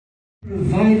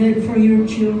provided for your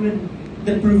children,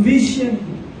 the provision,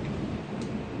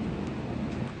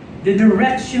 the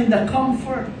direction, the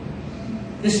comfort,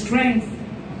 the strength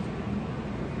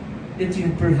that you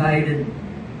have provided.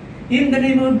 In the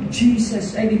name of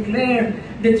Jesus, I declare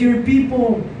that your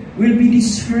people will be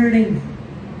discerning,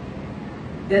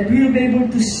 that we'll be able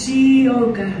to see,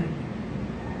 oh God,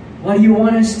 what you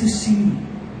want us to see,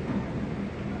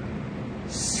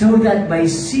 so that by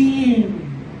seeing,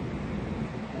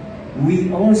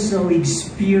 we also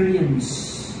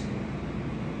experience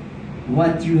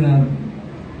what you have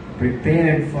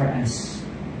prepared for us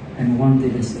and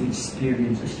wanted us to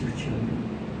experience as your children.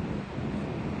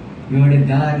 You are the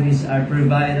God who is our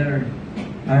provider,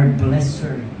 our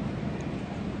blesser.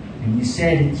 And you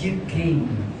said that you came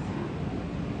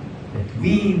that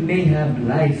we may have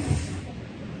life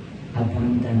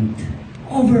abundant,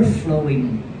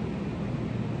 overflowing.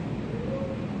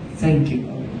 Thank you,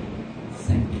 Lord.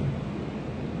 Thank you.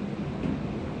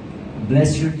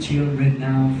 Bless your children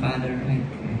now, Father, I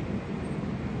pray.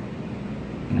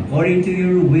 And according to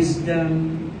your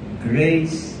wisdom,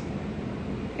 grace,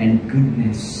 and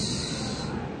goodness,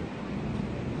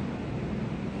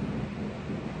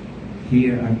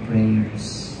 hear our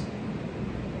prayers,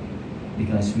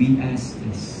 because we ask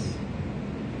this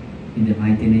in the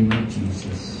mighty name of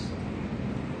Jesus.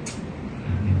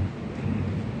 Amen.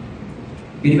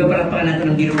 Pili ba palakpakan natin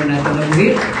ang Ginoo natin ng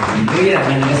buhit? Hallelujah!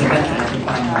 Nalasagat ang ating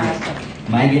pangalaman.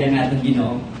 Mahigit ang ating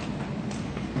Ginoo.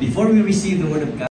 Before we receive the Word of God,